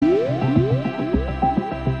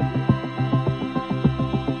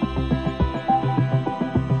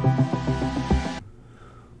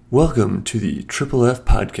Welcome to the Triple F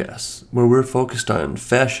Podcast, where we're focused on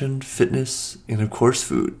fashion, fitness, and of course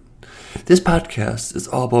food. This podcast is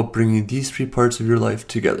all about bringing these three parts of your life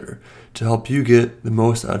together to help you get the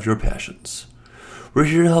most out of your passions. We're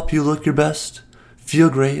here to help you look your best, feel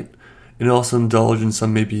great, and also indulge in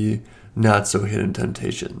some maybe not so hidden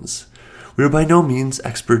temptations. We are by no means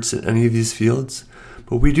experts in any of these fields,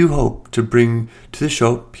 but we do hope to bring to the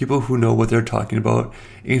show people who know what they're talking about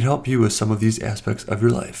and help you with some of these aspects of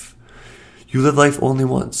your life. You live life only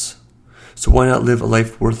once, so why not live a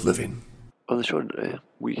life worth living? On the show today,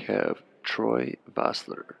 we have Troy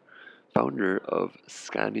Vossler, founder of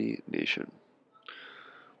Scotty Nation.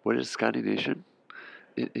 What is Scotty Nation?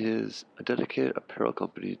 It is a dedicated apparel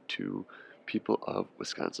company to people of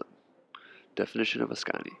Wisconsin. Definition of a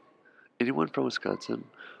Scotty: anyone from Wisconsin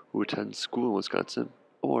who attends school in Wisconsin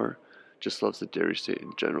or just loves the dairy state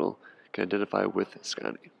in general can identify with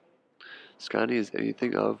Scotty. Scotty is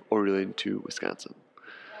anything of or relating to Wisconsin.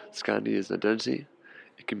 Scotty is an identity.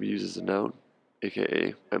 It can be used as a noun,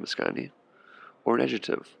 aka I'm a Scotty, or an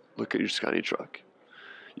adjective, look at your Scotty truck.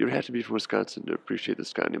 You don't have to be from Wisconsin to appreciate the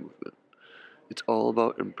Scotty movement. It's all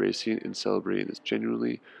about embracing and celebrating this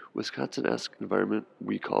genuinely Wisconsin-esque environment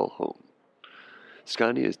we call home.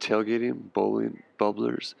 Scotty is tailgating, bowling,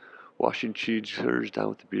 bubblers, washing cheeseburgers down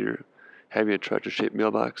with the beer, having a tractor-shaped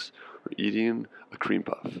mailbox, or eating a cream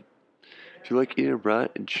puff. If you like eating a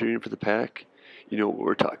brat and cheering for the pack, you know what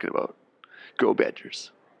we're talking about. Go Badgers!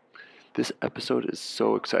 This episode is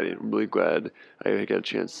so exciting. I'm really glad I got a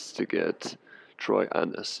chance to get Troy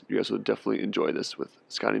on this. You guys will definitely enjoy this with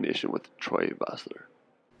Scotty Nation with Troy Vossler.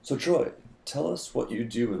 So Troy, tell us what you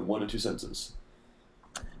do in 1 or 2 sentences.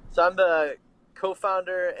 So I'm the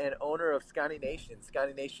co-founder and owner of Scotty Nation.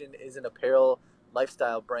 Scotty Nation is an apparel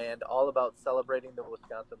lifestyle brand all about celebrating the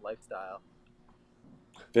Wisconsin lifestyle.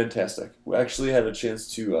 Fantastic. We actually had a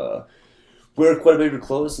chance to wear quite a bit of your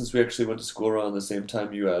clothes since we actually went to school around the same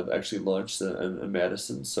time you had actually launched in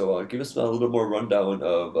Madison. So give us a little bit more rundown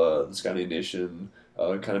of the Scotty Nation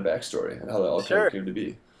kind of backstory and how that all kind of came to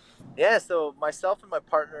be. Yeah, so myself and my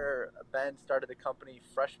partner, Ben, started the company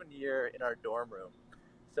freshman year in our dorm room.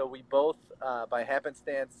 So we both, by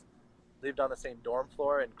happenstance, lived on the same dorm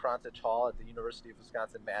floor in Kronsich Hall at the University of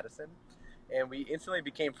Wisconsin-Madison. And we instantly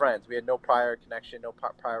became friends. We had no prior connection, no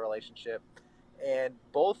prior relationship. And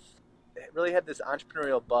both really had this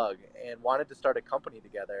entrepreneurial bug and wanted to start a company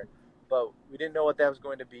together. But we didn't know what that was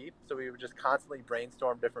going to be. So we would just constantly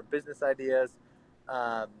brainstorm different business ideas,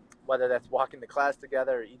 whether that's walking to class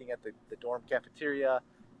together or eating at the dorm cafeteria,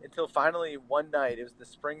 until finally one night, it was the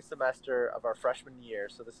spring semester of our freshman year,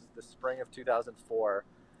 so this is the spring of 2004,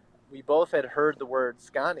 we both had heard the word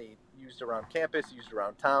Scotty used around campus, used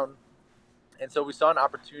around town, and so we saw an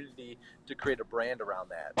opportunity to create a brand around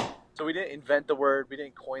that. So we didn't invent the word, we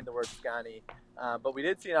didn't coin the word Scotty, but we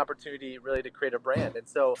did see an opportunity really to create a brand. And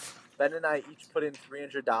so Ben and I each put in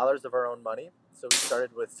 $300 of our own money, so we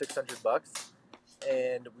started with $600,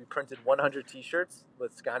 and we printed 100 t-shirts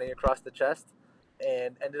with Scotty across the chest,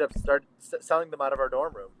 and ended up selling them out of our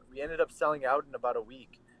dorm room. We ended up selling out in about a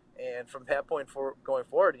week. And from that point going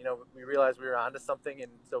forward, we realized we were onto something.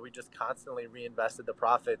 And so we just constantly reinvested the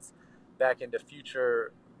profits back into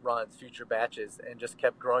future runs, future batches, and just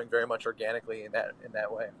kept growing very much organically in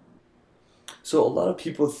that way. So a lot of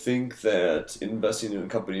people think that investing in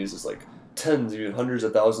companies is like tens, even hundreds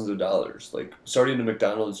of thousands of dollars. Like starting a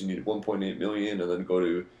McDonald's, you need 1.8 million, and then go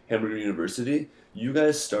to Hamburger University. You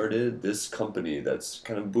guys started this company that's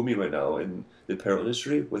kind of booming right now in the apparel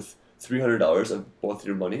industry with $300 of both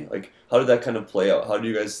your money. Like, how did that kind of play out? How do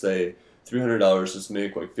you guys say $300 just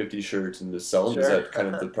make like 50 shirts and just sell them? Sure. Is that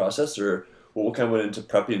kind of the process, or what kind of went into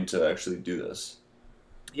prepping to actually do this?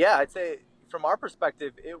 Yeah, I'd say from our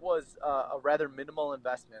perspective, it was a rather minimal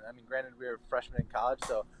investment. I mean, granted, we were freshmen in college,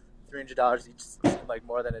 so $300 each seemed like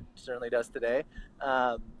more than it certainly does today.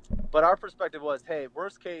 But our perspective was, hey,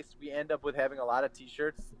 worst case, we end up with having a lot of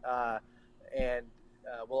t-shirts, and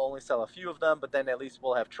we'll only sell a few of them, but then at least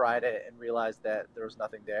we'll have tried it and realized that there was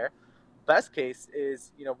nothing there. Best case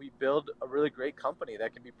is, we build a really great company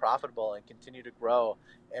that can be profitable and continue to grow,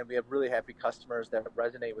 and we have really happy customers that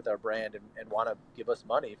resonate with our brand and want to give us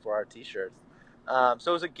money for our t-shirts.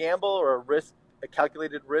 So it was a gamble or a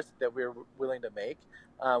calculated risk that we were willing to make.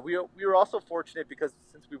 We were also fortunate because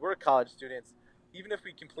since we were college students, even if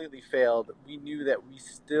we completely failed, we knew that we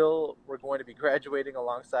still were going to be graduating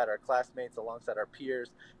alongside our classmates, alongside our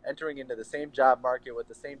peers, entering into the same job market with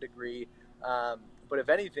the same degree. But if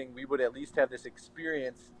anything, we would at least have this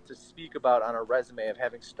experience to speak about on our resume of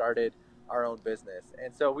having started our own business.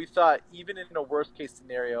 And so we thought even in a worst case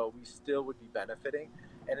scenario, we still would be benefiting.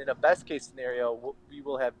 And in a best case scenario, we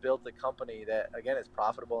will have built a company that, again, is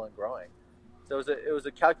profitable and growing. So it was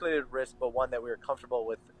a calculated risk, but one that we were comfortable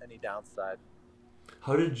with any downside.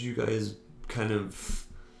 How did you guys kind of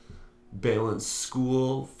balance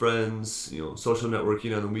school, friends, social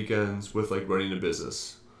networking on the weekends with like running a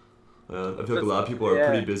business? I feel like a lot of people are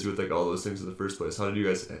pretty busy with like all those things in the first place. How did you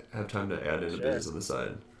guys have time to add in a business on the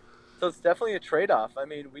side? So it's definitely a trade-off. I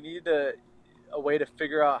mean, we needed a way to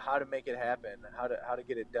figure out how to make it happen, how to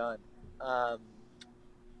get it done.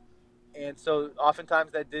 And so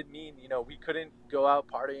oftentimes that did mean, we couldn't go out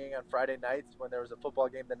partying on Friday nights when there was a football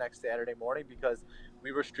game the next Saturday morning because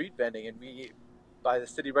we were street vending, and we, by the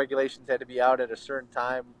city regulations, had to be out at a certain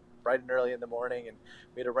time, bright and early in the morning, and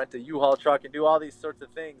we had to rent a U-Haul truck and do all these sorts of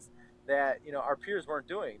things that, our peers weren't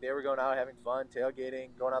doing. They were going out having fun, tailgating,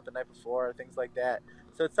 going out the night before, things like that.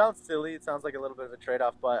 So it sounds silly. It sounds like a little bit of a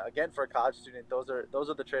trade-off, but again, for a college student, those are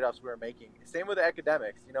the trade-offs we were making. Same with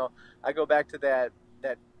academics. I go back to that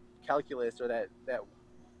calculus or that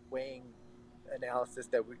weighing analysis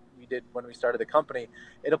that we did when we started the company.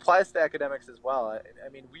 It applies to academics as well. I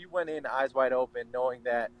mean, we went in eyes wide open, knowing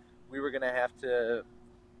that we would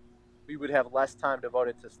have less time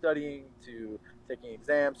devoted to studying, to taking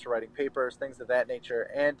exams, to writing papers, things of that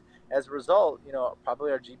nature. And as a result,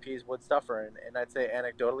 probably our GPAs would suffer. And I'd say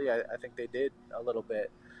anecdotally, I think they did a little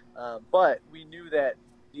bit. But we knew that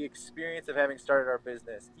the experience of having started our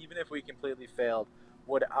business, even if we completely failed,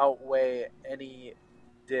 would outweigh any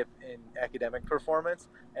dip in academic performance.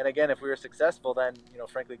 And again, if we were successful, then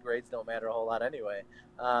frankly, grades don't matter a whole lot anyway.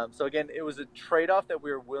 So again, it was a trade-off that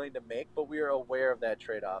we were willing to make, but we were aware of that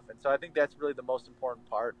trade-off. And so I think that's really the most important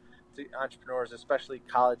part to entrepreneurs, especially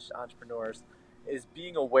college entrepreneurs, is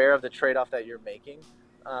being aware of the trade-off that you're making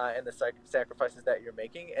and the sacrifices that you're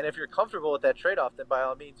making. And if you're comfortable with that trade-off, then by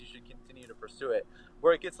all means, you should continue to pursue it.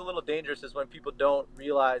 Where it gets a little dangerous is when people don't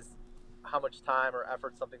realize how much time or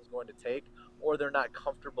effort something's going to take, or they're not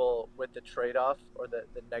comfortable with the trade-off or the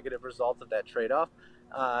negative result of that trade-off.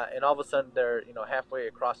 And all of a sudden they're, halfway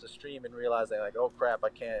across the stream and realizing like, oh crap, I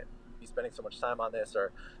can't be spending so much time on this,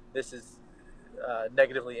 or this is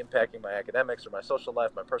negatively impacting my academics or my social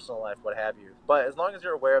life, my personal life, what have you. But as long as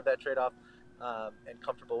you're aware of that trade-off and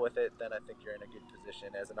comfortable with it, then I think you're in a good position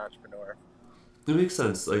as an entrepreneur. It makes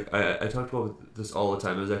sense. Like I talked about this all the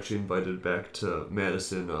time. I was actually invited back to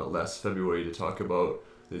Madison last February to talk about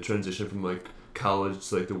the transition from like college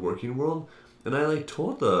to like the working world. And I like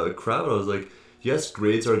told the crowd, I was like, yes,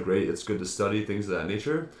 grades are great. It's good to study, things of that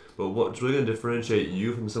nature. But what's really going to differentiate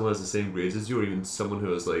you from someone who has the same grades as you, or even someone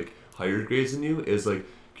who has like higher grades than you, is like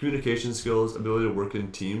communication skills, ability to work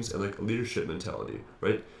in teams, and like a leadership mentality,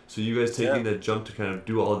 right? So you guys taking that jump to kind of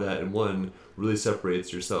do all that in one really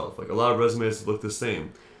separates yourself. Like a lot of resumes look the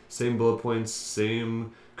same bullet points,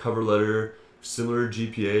 same cover letter, similar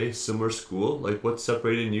GPA, similar school. Like what's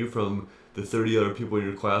separating you from the 30 other people in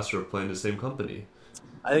your class who are applying to the same company?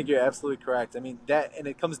 I think you're absolutely correct. I mean, and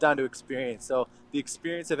it comes down to experience. So the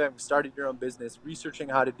experience of having started your own business, researching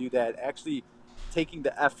how to do that, actually taking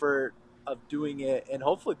the effort of doing it and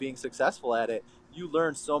hopefully being successful at it, you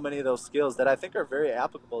learn so many of those skills that I think are very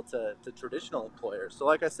applicable to traditional employers. So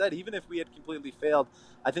like I said, even if we had completely failed,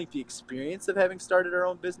 I think the experience of having started our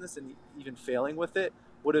own business and even failing with it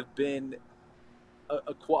would have been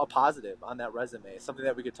a positive on that resume, something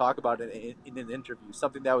that we could talk about in an interview,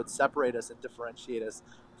 something that would separate us and differentiate us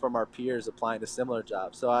from our peers applying to similar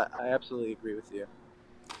jobs. So I absolutely agree with you.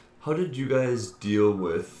 How did you guys deal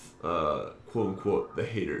with quote unquote the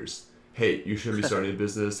haters? Hey, you shouldn't be starting a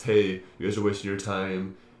business. Hey, you guys are wasting your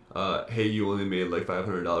time. Hey, you only made like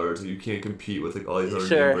 $500. You can't compete with like all these other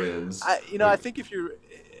name brands. I think if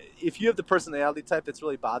you have the personality type that's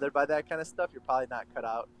really bothered by that kind of stuff, you're probably not cut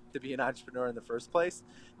out to be an entrepreneur in the first place.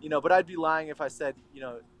 But I'd be lying if I said, you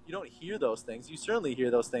don't hear those things. You certainly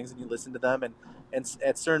hear those things and you listen to them, and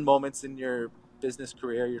at certain moments in your business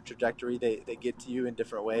career, your trajectory, they get to you in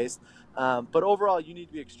different ways. But overall, you need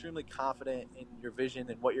to be extremely confident in your vision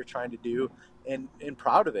and what you're trying to do, and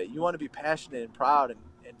proud of it. You want to be passionate and proud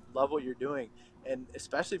and love what you're doing. And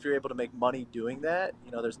especially if you're able to make money doing that,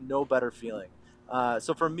 there's no better feeling.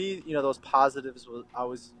 So for me, those positives will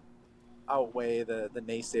always outweigh the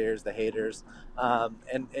naysayers, the haters.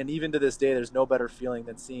 And even to this day, there's no better feeling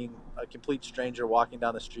than seeing a complete stranger walking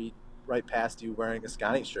down the street right past you wearing a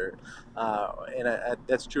Scotty shirt. And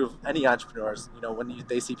that's true of any entrepreneurs, when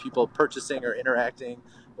they see people purchasing or interacting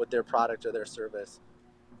with their product or their service.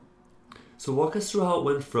 So walk us through how it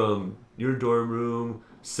went from your dorm room,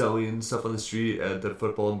 selling stuff on the street at the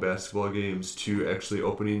football and basketball games, to actually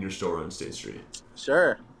opening your store on State Street.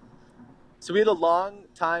 Sure. So we had a long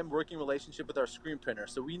time working relationship with our screen printer.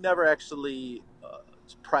 So we never actually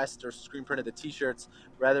pressed or screen printed the T-shirts.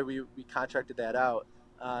 Rather, we contracted that out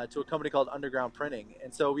to a company called Underground Printing.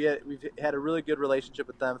 And so we've had a really good relationship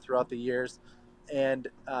with them throughout the years. And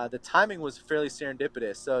the timing was fairly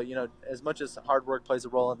serendipitous. So, as much as hard work plays a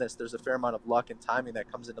role in this, there's a fair amount of luck and timing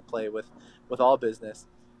that comes into play with all business.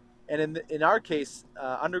 And in our case,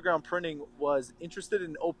 Underground Printing was interested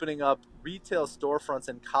in opening up retail storefronts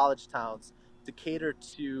in college towns to cater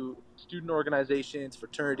to student organizations,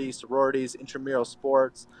 fraternities, sororities, intramural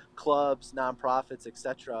sports, clubs, nonprofits,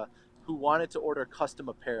 etc., who wanted to order custom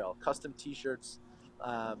apparel, custom T-shirts,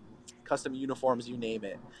 custom uniforms, you name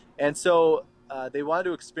it. And so they wanted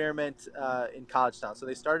to experiment in college towns. So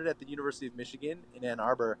they started at the University of Michigan in Ann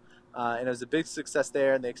Arbor, and it was a big success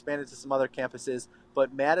there, and they expanded to some other campuses.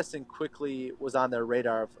 But Madison quickly was on their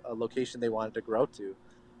radar of a location they wanted to grow to.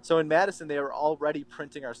 So in Madison, they were already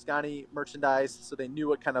printing our Scani merchandise, so they knew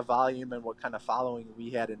what kind of volume and what kind of following we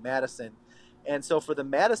had in Madison. And so for the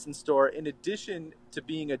Madison store, in addition to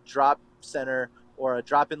being a drop center or a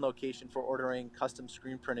drop-in location for ordering custom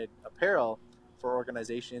screen-printed apparel for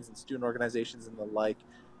organizations and student organizations and the like,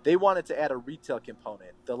 they wanted to add a retail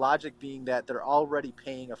component. The logic being that they're already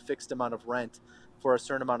paying a fixed amount of rent for a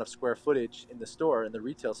certain amount of square footage in the store, in the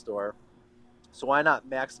retail store. So why not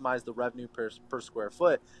maximize the revenue per square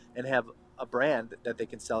foot and have a brand that they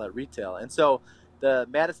can sell at retail? And so the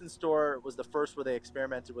Madison store was the first where they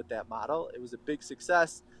experimented with that model. It was a big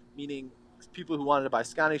success, meaning people who wanted to buy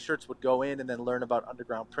Scani shirts would go in and then learn about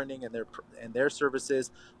Underground Printing and their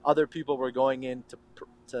services. Other people were going in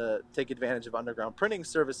to take advantage of Underground Printing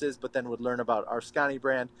services, but then would learn about our Scani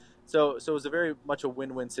brand. So it was a very much a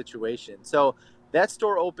win-win situation. So that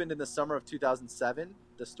store opened in the summer of 2007.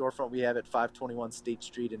 The storefront we have at 521 State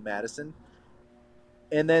Street in Madison.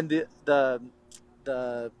 And then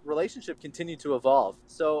the relationship continued to evolve.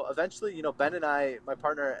 So eventually, Ben and I, my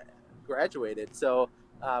partner, graduated. So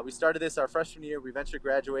we started this our freshman year. We eventually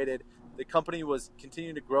graduated. The company was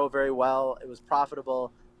continuing to grow very well. It was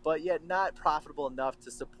profitable, but yet not profitable enough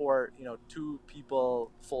to support, 2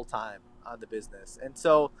 people full time on the business. And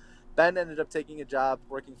so Ben ended up taking a job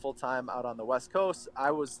working full time out on the West Coast.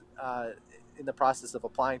 I was in the process of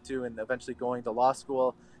applying to and eventually going to law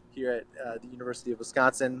school here at the University of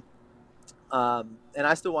Wisconsin. And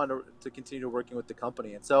I still wanted to continue working with the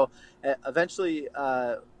company. And so eventually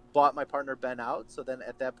bought my partner Ben out. So then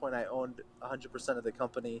at that point I owned 100% of the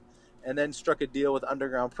company, and then struck a deal with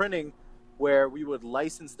Underground Printing where we would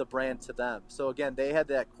license the brand to them. So again, they had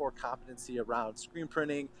that core competency around screen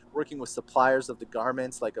printing, working with suppliers of the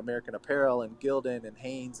garments like American Apparel and Gildan and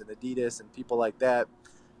Hanes and Adidas and people like that,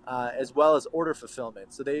 as well as order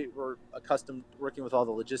fulfillment. So they were accustomed working with all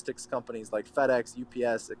the logistics companies like FedEx,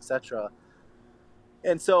 UPS, etc.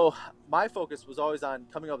 And so my focus was always on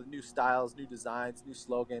coming up with new styles, new designs, new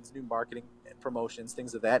slogans, new marketing and promotions,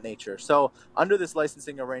 things of that nature. So under this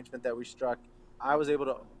licensing arrangement that we struck, I was able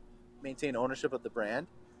to maintain ownership of the brand.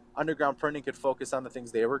 Underground Printing could focus on the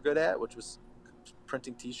things they were good at, which was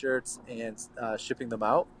printing T-shirts and shipping them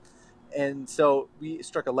out. And so we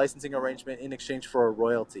struck a licensing arrangement in exchange for a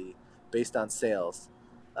royalty based on sales.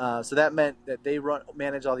 So that meant that they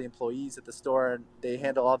manage all the employees at the store, and they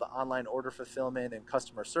handle all the online order fulfillment and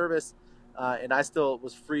customer service. And I still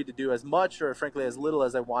was free to do as much or frankly as little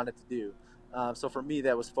as I wanted to do. So for me,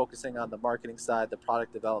 that was focusing on the marketing side, the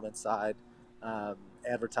product development side,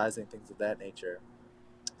 advertising, things of that nature.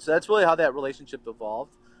 So that's really how that relationship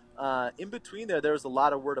evolved. In between there was a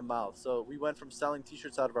lot of word of mouth. So we went from selling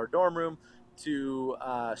T-shirts out of our dorm room to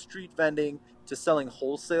street vending to selling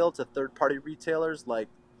wholesale to third-party retailers like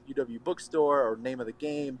UW Bookstore or Name of the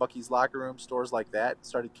Game, Bucky's Locker Room, stores like that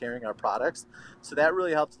started carrying our products. So that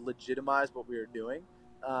really helped legitimize what we were doing.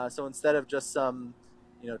 So instead of just some,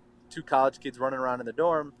 2 college kids running around in the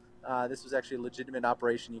dorm, this was actually a legitimate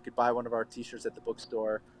operation. You could buy one of our T-shirts at the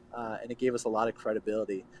bookstore, and it gave us a lot of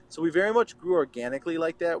credibility. So we very much grew organically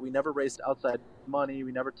like that. We never raised outside money.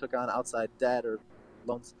 We never took on outside debt or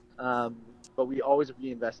loans. But we always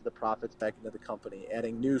reinvested the profits back into the company,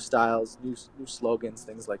 adding new styles, new slogans,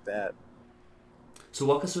 things like that. So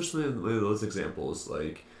walk us through some of those examples.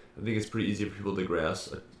 Like, I think it's pretty easy for people to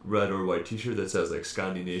grasp a red or white T-shirt that says like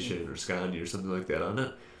Scandi Nation or Scandi or something like that on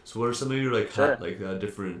it. So what are some of your hot,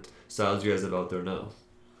 different styles you guys have out there now?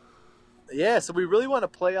 Yeah, so we really want to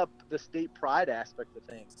play up the state pride aspect of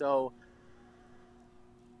things. So,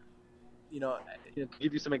 to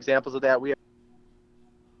give you some examples of that, we have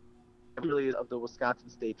really of the Wisconsin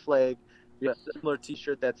state flag. We have a similar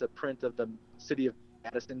T-shirt that's a print of the city of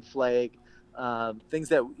Madison flag. Things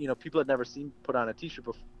that people had never seen put on a T-shirt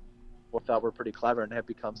before, thought were pretty clever and have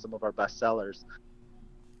become some of our best sellers.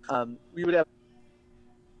 We would have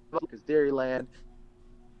Dairyland,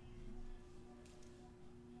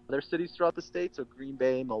 other cities throughout the state. So Green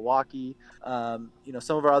Bay, Milwaukee. Some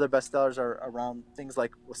of our other bestsellers are around things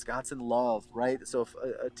like Wisconsin Love, right? So if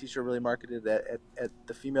a t-shirt really marketed at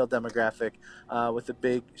the female demographic, with the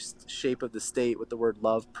big shape of the state with the word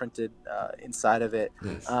love printed inside of it.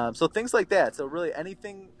 Nice. So things like that. So really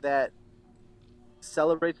anything that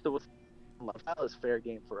celebrates the Wisconsin lifestyle is fair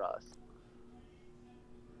game for us.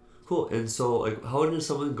 Cool. And so, like, how does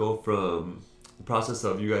someone go from the process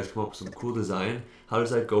of you guys come up with some cool design? How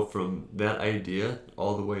does that go from that idea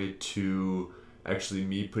all the way to actually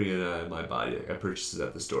me putting it on my body? Like, I purchased it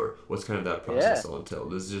at the store. What's kind of that process all entail?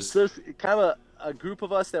 This is just... So there's kind of a group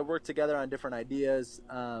of us that work together on different ideas,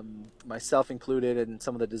 myself included, and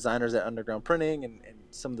some of the designers at Underground Printing and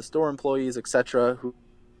some of the store employees, etc., who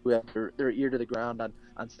have their ear to the ground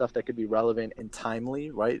on stuff that could be relevant and timely,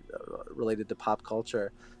 right, related to pop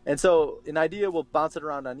culture. And so an idea, we'll bounce it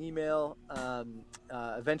around on email.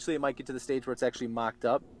 Eventually it might get to the stage where it's actually mocked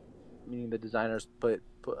up, meaning the designers put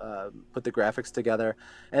the graphics together,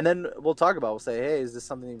 and then we'll talk about, we'll say, hey, is this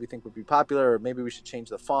something we think would be popular, or maybe we should change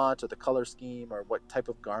the font or the color scheme, or what type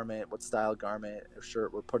of garment, what style garment or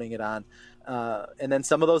shirt we're putting it on. And then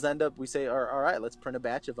some of those end up, we say, all right, let's print a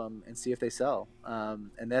batch of them and see if they sell.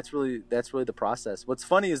 And that's really the process. What's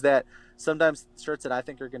funny is that sometimes shirts that I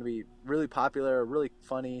think are going to be really popular or really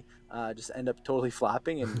funny just end up totally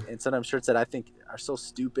flopping, and sometimes shirts that I think are so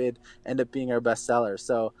stupid end up being our best sellers.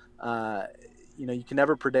 So you can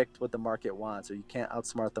never predict what the market wants, or you can't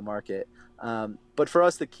outsmart the market. But for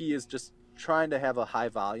us, the key is just trying to have a high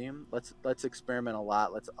volume. Let's experiment a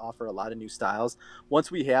lot. Let's offer a lot of new styles. Once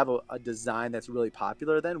we have a design that's really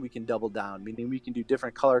popular, then we can double down, meaning we can do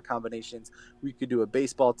different color combinations. We could do a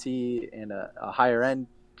baseball tee and a higher end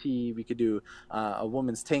tee. We could do a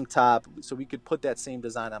woman's tank top. So we could put that same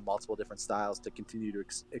design on multiple different styles to continue to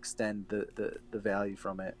extend the value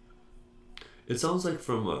from it. It sounds like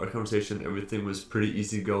from our conversation, everything was pretty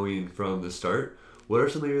easygoing from the start. What are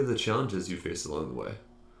some of the challenges you faced along the way?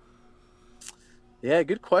 Yeah,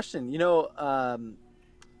 good question. A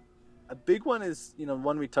big one is,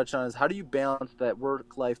 one we touched on is how do you balance that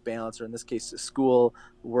work-life balance, or in this case, school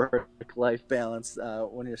work-life balance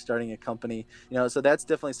when you're starting a company. So that's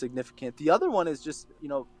definitely significant. The other one is just,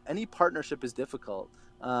 any partnership is difficult.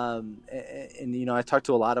 And I talk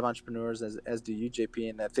to a lot of entrepreneurs, as do you,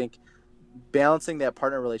 JP, and I think balancing that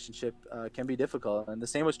partner relationship can be difficult. And the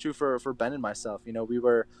same was true for Ben and myself. We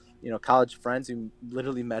were, college friends who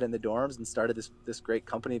literally met in the dorms and started this great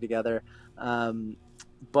company together.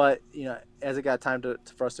 But as it got time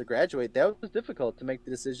for us to graduate, that was difficult to make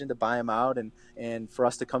the decision to buy him out and for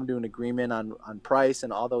us to come to an agreement on price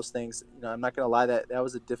and all those things. I'm not going to lie, that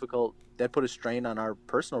was that put a strain on our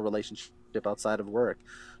personal relationship outside of work.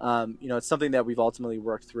 It's something that we've ultimately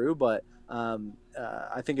worked through, but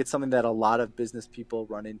I think it's something that a lot of business people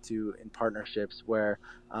run into in partnerships, where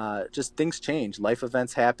just things change, life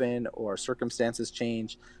events happen, or circumstances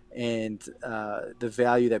change, and the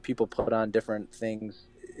value that people put on different things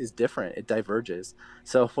is different. It diverges.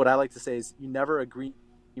 So what I like to say is, you never agree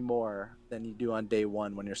more than you do on day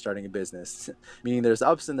one when you're starting a business. Meaning there's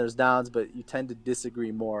ups and there's downs, but you tend to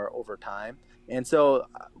disagree more over time. And so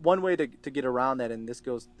one way to get around that, and this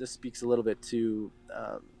speaks a little bit to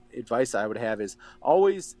advice I would have, is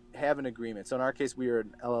always have an agreement. So in our case, we are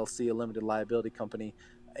an LLC, a limited liability company,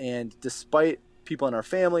 and despite people in our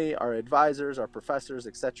family, our advisors, our professors,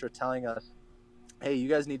 etc., telling us, hey, you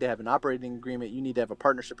guys need to have an operating agreement, you need to have a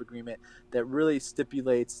partnership agreement that really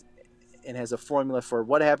stipulates and has a formula for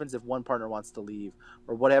what happens if one partner wants to leave,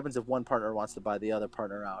 or what happens if one partner wants to buy the other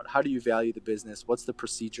partner out. How do you value the business? What's the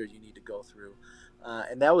procedure you need to go through?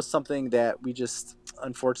 And that was something that we just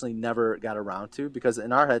unfortunately never got around to, because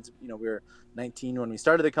in our heads, we were 19 when we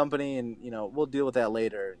started the company, and we'll deal with that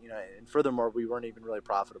later. And furthermore, we weren't even really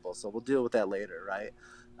profitable, so we'll deal with that later, right?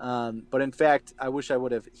 But in fact, I wish I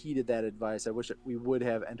would have heeded that advice. I wish we would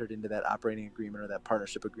have entered into that operating agreement or that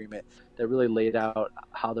partnership agreement that really laid out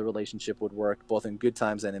how the relationship would work, both in good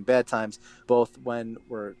times and in bad times, both when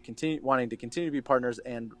we're wanting to continue to be partners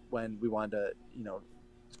and when we wanted to,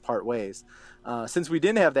 part ways. Since we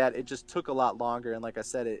didn't have that, it just took a lot longer. And like I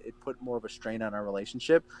said, it put more of a strain on our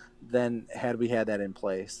relationship than had we had that in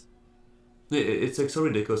place. It's like so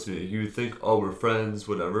ridiculous to me. You think, oh, we're friends,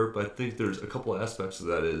 whatever, but I think there's a couple aspects of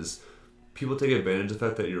that. Is people take advantage of the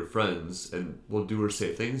fact that you're friends and will do or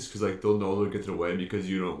say things because they'll know they'll get their way because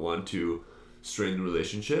you don't want to strain the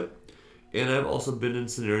relationship. And I've also been in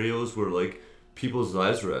scenarios where people's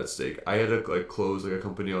lives were at stake. I had to close a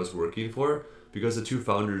company I was working for because the two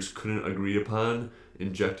founders couldn't agree upon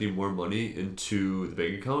injecting more money into the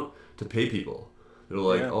bank account to pay people. They're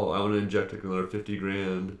like, oh, I want to inject another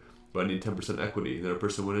 $50,000 but I need 10% equity. And then a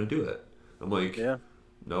person wouldn't do it. I'm like, Yeah.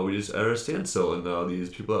 no, we just at a standstill, and now these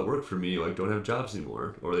people that work for me like don't have jobs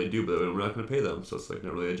anymore, or they do, but we're not going to pay them, so it's like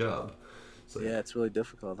not really a job. It's like, Yeah, it's really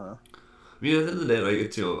difficult, huh? I mean, at the end of the day, like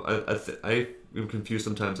it's I am confused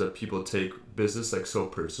sometimes that people take business like so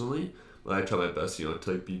personally. And I try my best, to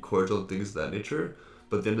like be cordial and things of that nature.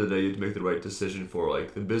 But at the end of the day, you have to make the right decision for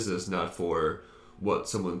like the business, not for what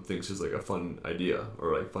someone thinks is like a fun idea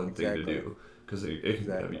or like fun thing to do, because it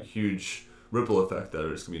can have a huge ripple effect that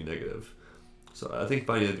is going to be negative. So I think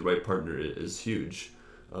finding the right partner is huge.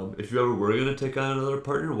 If you ever were going to take on another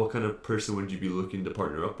partner, what kind of person would you be looking to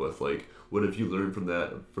partner up with? Like, what have you learned from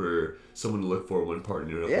that for someone to look for when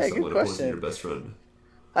partnering up with someone opposed to your best friend?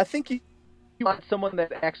 I think you want someone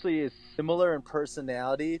that actually is similar in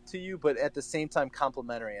personality to you, but at the same time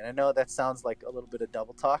complementary. And I know that sounds like a little bit of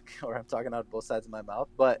double talk, or I'm talking out of both sides of my mouth,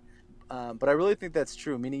 but I really think that's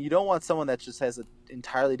true. Meaning, you don't want someone that just has an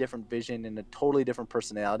entirely different vision and a totally different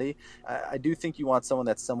personality. I do think you want someone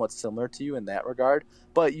that's somewhat similar to you in that regard,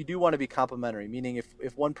 but you do want to be complementary. Meaning,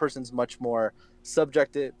 if one person's much more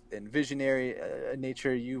subjective and visionary in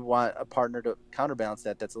nature, you want a partner to counterbalance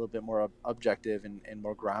that. That's a little bit more objective and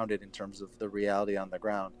more grounded in terms of the reality on the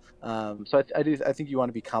ground. So I think you want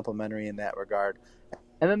to be complementary in that regard.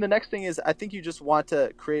 And then the next thing is, I think you just want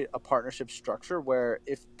to create a partnership structure where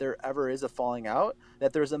if there ever is a falling out,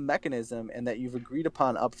 that there's a mechanism and that you've agreed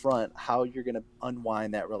upon upfront how you're going to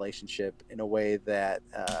unwind that relationship in a way that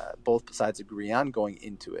both sides agree on going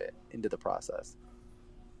into the process.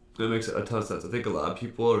 That makes a ton of sense. I think a lot of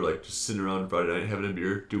people are like just sitting around Friday night having a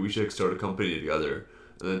beer. Dude, we should like start a company together.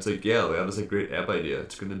 And then it's like, yeah, we have this like great app idea.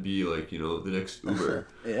 It's gonna be like, the next Uber.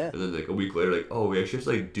 Yeah. And then like a week later, like, oh, we actually have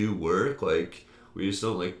to like do work. Like, we just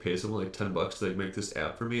don't like pay someone like $10 to like make this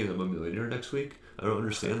app for me, and I'm a millionaire next week. I don't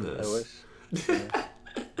understand this. I wish. Yeah.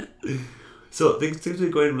 So things seem to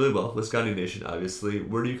be going really well with Scotty Nation. Obviously,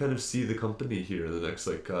 where do you kind of see the company here in the next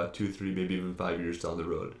like 2, 3, maybe even 5 years down the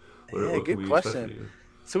road? What good question.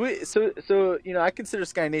 So I consider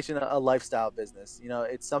Sky Nation a lifestyle business.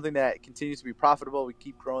 It's something that continues to be profitable. We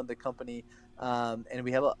keep growing the company, and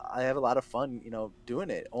I have a lot of fun, doing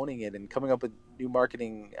it, owning it, and coming up with new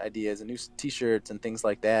marketing ideas and new T-shirts and things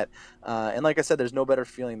like that. And like I said, there's no better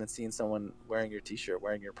feeling than seeing someone wearing your T-shirt,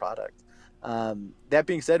 wearing your product. That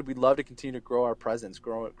being said, we'd love to continue to grow our presence,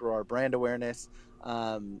 grow our brand awareness,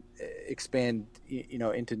 expand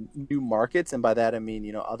into new markets, and by that I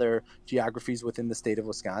mean other geographies within the state of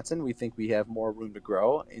Wisconsin. We think we have more room to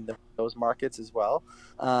grow in those markets as well,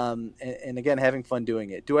 and again, having fun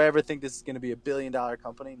doing it. Do I ever think this is going to be $1 billion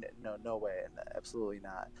company? No way, absolutely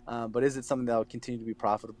not. But is it something that will continue to be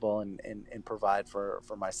profitable and provide for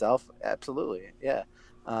myself? Absolutely, yeah.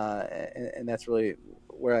 And that's really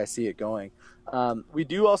where I see it going. We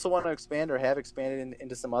do also want to expand, or have expanded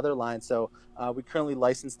into some other lines. So we currently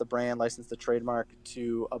license the trademark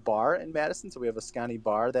to a bar in Madison. So we have a Scotty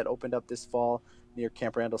bar that opened up this fall near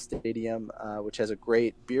Camp Randall Stadium, which has a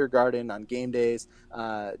great beer garden on game days.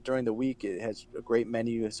 During the week, it has a great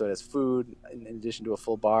menu. So it has food in addition to a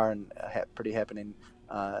full bar and a pretty happening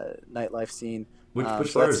nightlife scene.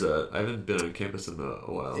 Which bar is that? I haven't been on campus in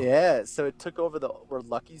a while. Yeah, so it took over where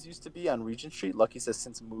Lucky's used to be on Regent Street. Lucky's has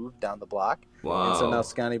since moved down the block. Wow. And so now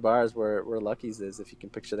Scotty Bar is where Lucky's is, if you can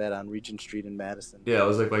picture that, on Regent Street in Madison. Yeah, it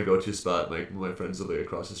was like my go-to spot. Like my friends live like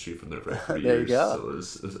across the street from there for 3 there years. You go. So it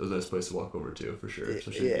was a nice place to walk over to, for sure.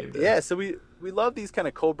 Especially game day. Yeah, so we love these kind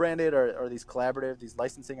of co-branded or these collaborative, these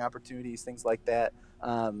licensing opportunities, things like that.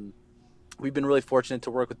 We've been really fortunate to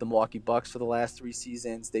work with the Milwaukee Bucks for the last 3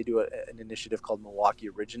 seasons. They do an initiative called Milwaukee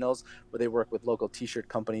Originals, where they work with local T-shirt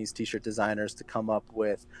companies, T-shirt designers to come up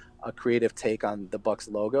with a creative take on the Bucks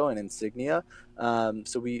logo and insignia.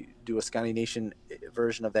 So we do a Scotty Nation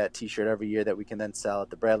version of that T-shirt every year that we can then sell at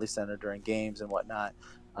the Bradley Center during games and whatnot.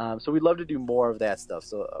 So we'd love to do more of that stuff.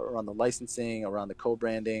 So around the licensing, around the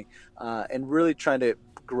co-branding, and really trying to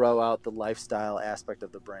grow out the lifestyle aspect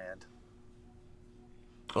of the brand.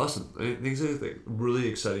 Awesome. Things are like really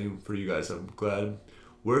exciting for you guys. I'm glad.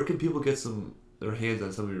 Where can people get their hands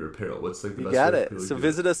on some of your apparel? What's like the best way? You got it. So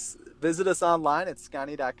visit us online at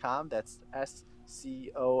Sconni.com. That's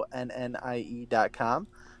SCONNIE.com.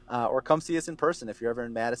 Or come see us in person if you're ever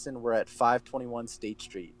in Madison. We're at 521 State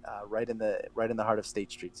Street, right in the heart of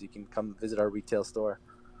State Street. So you can come visit our retail store.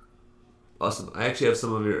 Awesome. I actually have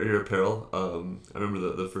some of your apparel. I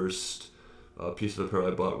remember the first piece of apparel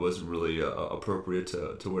I bought wasn't really appropriate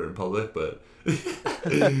to wear in public, but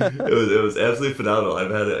it was absolutely phenomenal. I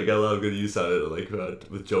got a lot of good use out of it, like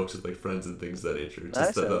with jokes with like friends and things of that nature.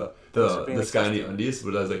 Just the Skynny undies,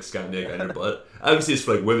 but I was like Skynny on your butt. Obviously, it's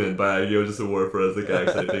for like women, but I just wore it for as a guy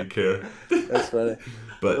because I didn't care. That's funny.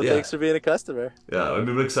 But well, thanks for being a customer. Yeah,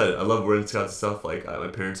 I'm excited. I love wearing Wisconsin stuff. Like my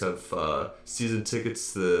parents have season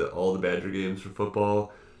tickets to all the Badger games for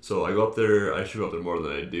football. So I go up there. I should go up there more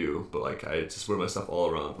than I do, but like I just wear my stuff all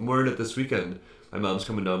around. I'm wearing it this weekend. My mom's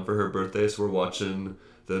coming down for her birthday, so we're watching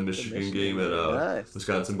the Michigan game at nice.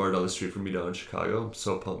 Wisconsin bar down the street from me down in Chicago. I'm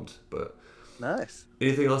so pumped. But nice.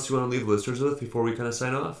 Anything else you want to leave listeners with before we kind of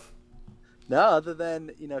sign off? No, other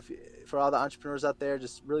than for all the entrepreneurs out there,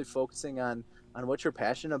 just really focusing on what you're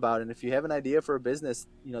passionate about. And if you have an idea for a business,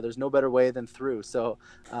 there's no better way than through. So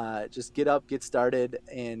just get up, get started,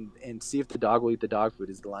 and see if the dog will eat the dog food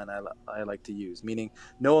is the line I like to use. Meaning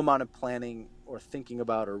no amount of planning or thinking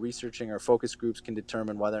about or researching or focus groups can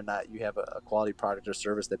determine whether or not you have a quality product or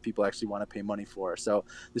service that people actually want to pay money for. So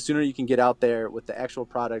the sooner you can get out there with the actual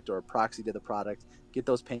product or a proxy to the product, get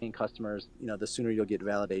those paying customers, the sooner you'll get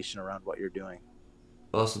validation around what you're doing.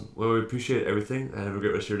 Awesome. Well, we appreciate everything, and have a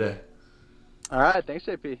great rest of your day. All right. Thanks,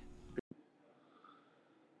 JP.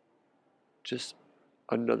 Just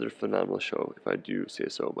another phenomenal show, if I do say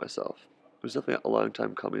so myself. It was definitely a long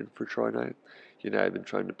time coming for Troy and I. He and I have been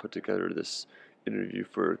trying to put together this interview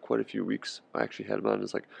for quite a few weeks. I actually had him on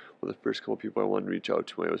as like one of the first couple people I wanted to reach out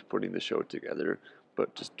to when I was putting the show together.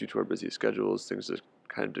 But just due to our busy schedules, things just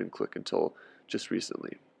kind of didn't click until just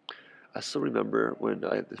recently. I still remember when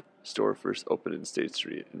I had the store first opened in State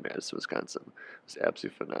Street in Madison, Wisconsin. It was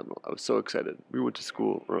absolutely phenomenal. I was so excited. We went to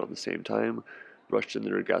school around the same time, rushed in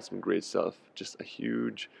there, got some great stuff. Just a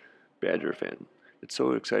huge Badger fan. It's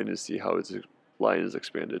so exciting to see how its line has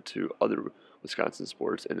expanded to other Wisconsin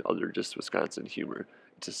sports and other just Wisconsin humor.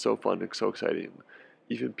 It's just so fun and so exciting.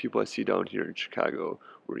 Even people I see down here in Chicago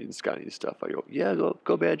wearing Skynny stuff, I go, yeah,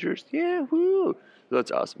 go Badgers, yeah, woo! So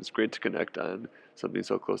that's awesome. It's great to connect on something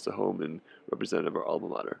so close to home and representative of our alma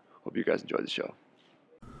mater. Hope you guys enjoy the show.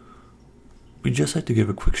 We'd just like to give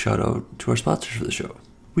a quick shout out to our sponsors for the show.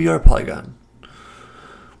 We Are Polygon.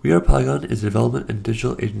 We Are Polygon is a development and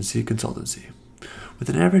digital agency consultancy. With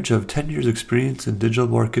an average of 10 years experience in digital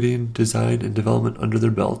marketing, design, and development under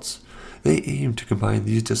their belts, they aim to combine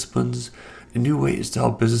these disciplines in new ways to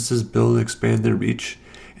help businesses build and expand their reach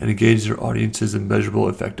and engage their audiences in measurable,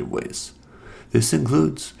 effective ways. This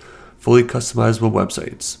includes fully customizable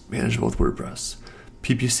websites, managed with WordPress,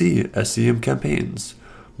 PPC, SEM campaigns,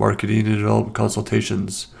 marketing and development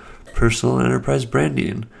consultations, personal and enterprise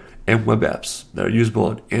branding, and web apps that are usable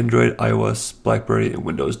on Android, iOS, BlackBerry, and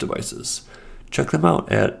Windows devices. Check them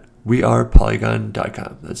out at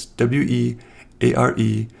wearepolygon.com. That's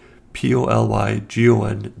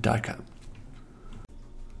wearepolygon.com.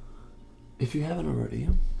 If you haven't already,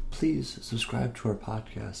 please subscribe to our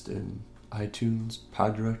podcast in iTunes,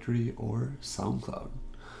 PodDirectory, or SoundCloud.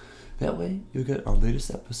 That way, you'll get our latest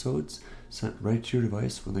episodes sent right to your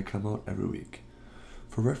device when they come out every week.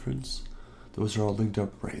 For reference, those are all linked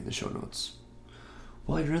up right in the show notes.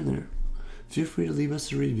 While you're in there, feel free to leave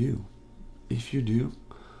us a review. If you do,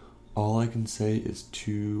 all I can say is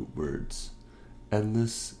 2 words: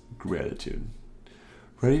 endless gratitude.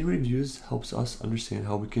 Writing reviews helps us understand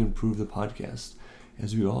how we can improve the podcast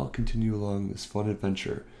as we all continue along this fun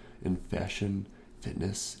adventure in fashion,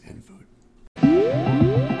 fitness, and food.